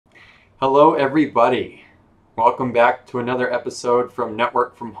Hello everybody. Welcome back to another episode from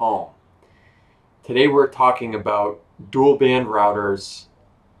Network from Home. Today we're talking about dual band routers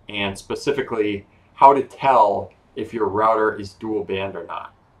and specifically how to tell if your router is dual band or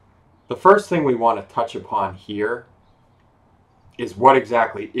not. The first thing we want to touch upon here is what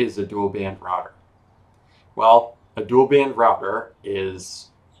exactly is a dual band router. Well, a dual band router is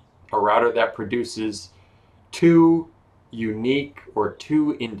a router that produces two unique or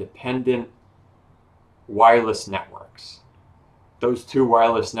two independent wireless networks. Those two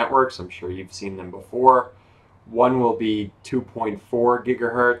wireless networks, I'm sure you've seen them before. One will be 2.4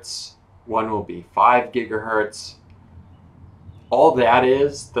 gigahertz, one will be 5 gigahertz. All that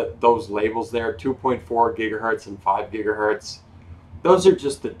is, those labels there, 2.4 gigahertz and 5 gigahertz, those are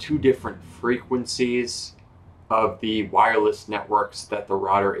just the two different frequencies of the wireless networks that the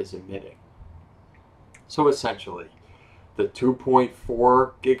router is emitting. So essentially, the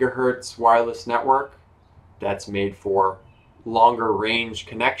 2.4 gigahertz wireless network, that's made for longer range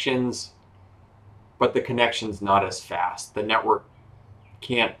connections, but the connection's not as fast. The network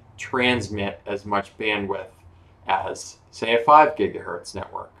can't transmit as much bandwidth as, say, a 5 gigahertz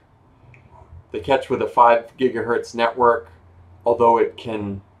network. The catch with a 5 gigahertz network, although it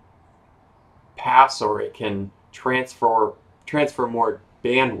can pass or it can transfer more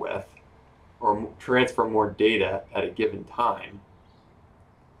bandwidth or transfer more data at a given time,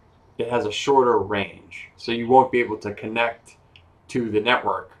 it has a shorter range. So you won't be able to connect to the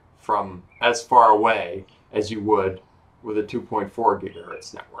network from as far away as you would with a 2.4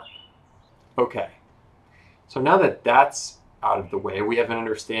 gigahertz network. Okay, so now that that's out of the way, we have an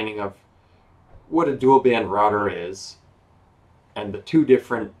understanding of what a dual band router is and the two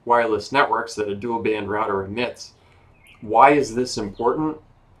different wireless networks that a dual band router emits. Why is this important?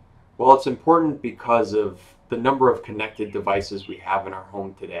 Well, it's important because of the number of connected devices we have in our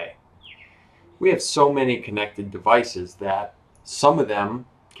home today. We have so many connected devices that some of them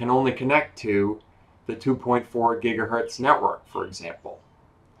can only connect to the 2.4 gigahertz network, for example.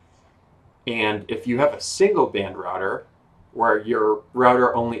 And if you have a single band router where your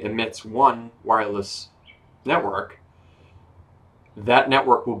router only emits one wireless network, that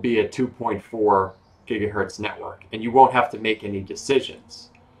network will be a 2.4 gigahertz network, and you won't have to make any decisions.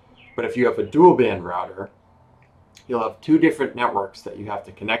 But if you have a dual band router, you'll have two different networks that you have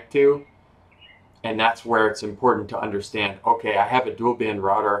to connect to, and that's where it's important to understand, okay, I have a dual band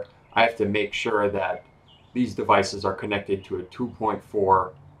router, I have to make sure that these devices are connected to a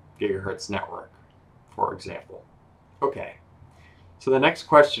 2.4 gigahertz network, for example. Okay, so the next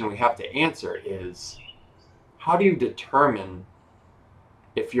question we have to answer is, how do you determine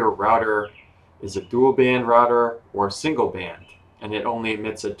if your router is a dual band router or a single band, and it only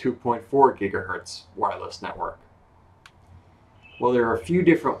emits a 2.4 gigahertz wireless network? Well, there are a few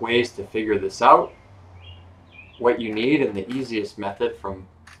different ways to figure this out. What you need, and the easiest method from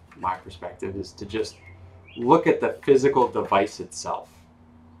my perspective, is to just look at the physical device itself.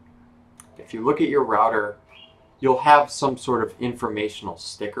 If you look at your router, you'll have some sort of informational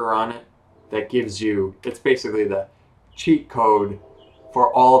sticker on it that gives you, it's basically the cheat code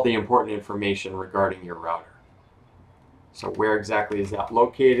for all the important information regarding your router. So where exactly is that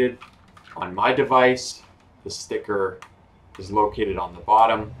located? On my device, the sticker is located on the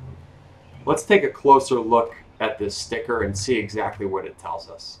bottom. Let's take a closer look at this sticker and see exactly what it tells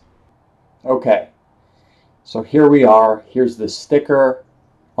us. Okay, so here we are. Here's the sticker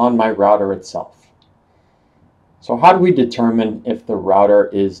on my router itself. So how do we determine if the router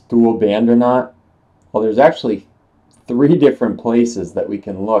is dual band or not? Well, there's actually three different places that we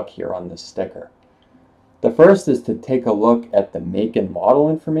can look here on this sticker. The first is to take a look at the make and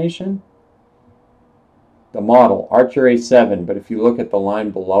model information. The model, Archer A7, but if you look at the line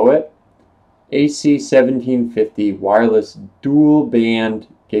below it, AC1750 wireless dual band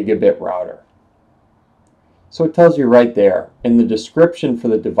gigabit router. So it tells you right there, in the description for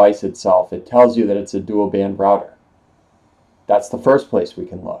the device itself, it tells you that it's a dual band router. That's the first place we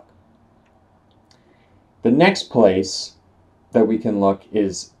can look. The next place that we can look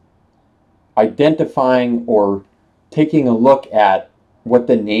is identifying or taking a look at what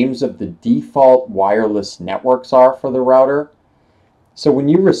the names of the default wireless networks are for the router. So when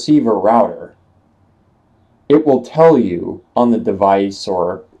you receive a router, it will tell you on the device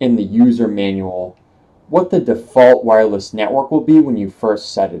or in the user manual what the default wireless network will be when you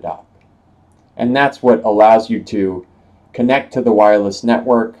first set it up. And that's what allows you to connect to the wireless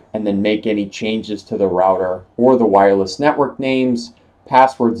network and then make any changes to the router or the wireless network names,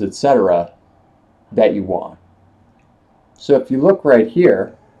 passwords, etc. that you want. So if you look right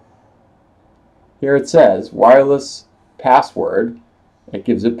here, here it says wireless password, it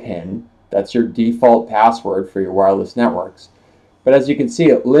gives a PIN, That's your default password for your wireless networks. But as you can see,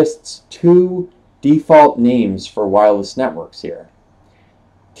 it lists two default names for wireless networks here.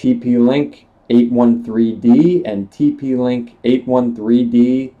 TP-Link 813D and TP-Link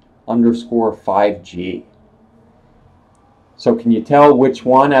 813D_5G. So can you tell which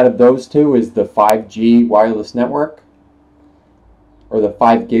one out of those two is the 5G wireless network? Or the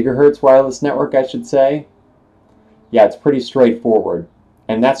 5 gigahertz wireless network, I should say? Yeah, it's pretty straightforward.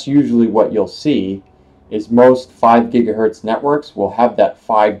 And that's usually what you'll see, is most 5 gigahertz networks will have that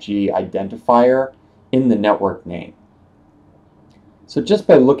 5G identifier in the network name. So just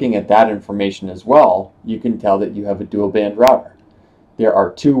by looking at that information as well, you can tell that you have a dual band router. There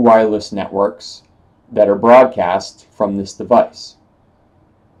are two wireless networks that are broadcast from this device.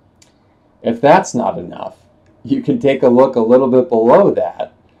 If that's not enough, you can take a look a little bit below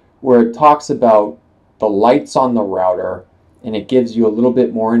that, where it talks about the lights on the router, and it gives you a little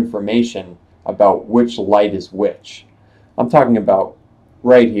bit more information about which light is which. I'm talking about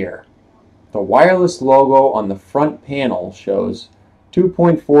right here. The wireless logo on the front panel shows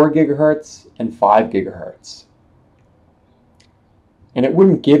 2.4 gigahertz and 5 gigahertz. And it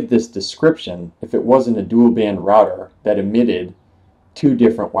wouldn't give this description if it wasn't a dual band router that emitted two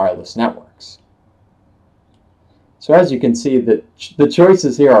different wireless networks. So as you can see, the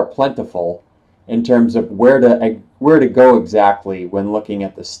choices here are plentiful in terms of where to go exactly when looking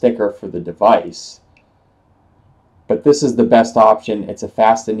at the sticker for the device. But this is the best option. It's a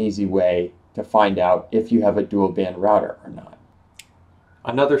fast and easy way to find out if you have a dual band router or not.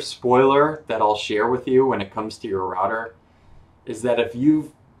 Another spoiler that I'll share with you when it comes to your router is that if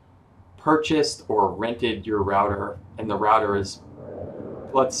you've purchased or rented your router and the router is,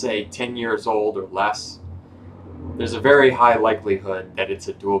 let's say, 10 years old or less, there's a very high likelihood that it's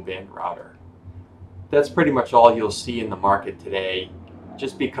a dual band router. That's pretty much all you'll see in the market today,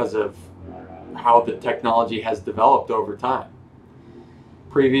 just because of how the technology has developed over time.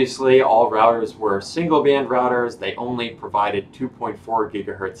 Previously, all routers were single band routers. They only provided 2.4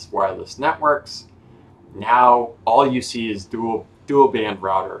 gigahertz wireless networks. Now, all you see is dual band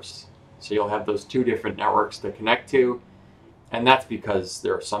routers. So you'll have those two different networks to connect to. And that's because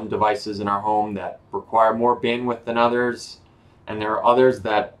there are some devices in our home that require more bandwidth than others. And there are others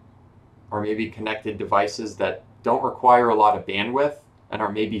that are maybe connected devices that don't require a lot of bandwidth and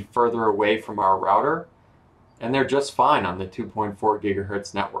are maybe further away from our router. And they're just fine on the 2.4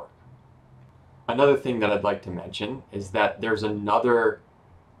 gigahertz network. Another thing that I'd like to mention is that there's another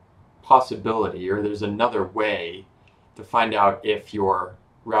possibility, or there's another way to find out if your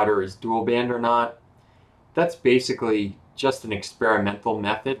router is dual band or not. That's basically just an experimental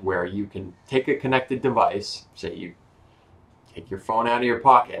method where you can take a connected device, say you take your phone out of your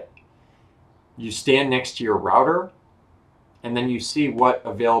pocket, you stand next to your router, and then you see what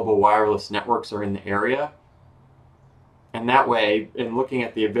available wireless networks are in the area. And that way, in looking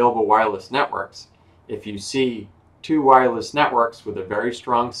at the available wireless networks, if you see two wireless networks with a very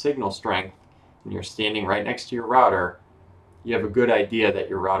strong signal strength, and you're standing right next to your router, you have a good idea that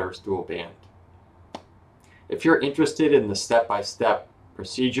your router is dual band. If you're interested in the step-by-step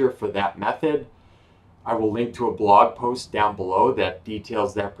procedure for that method, I will link to a blog post down below that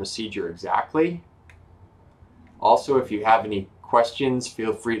details that procedure exactly. Also, if you have any questions,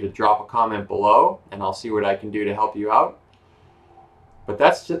 feel free to drop a comment below, and I'll see what I can do to help you out. But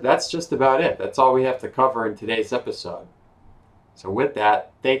that's just about it. That's all we have to cover in today's episode. So with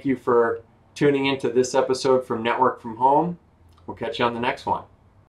that, thank you for tuning into this episode from Network from Home. We'll catch you on the next one.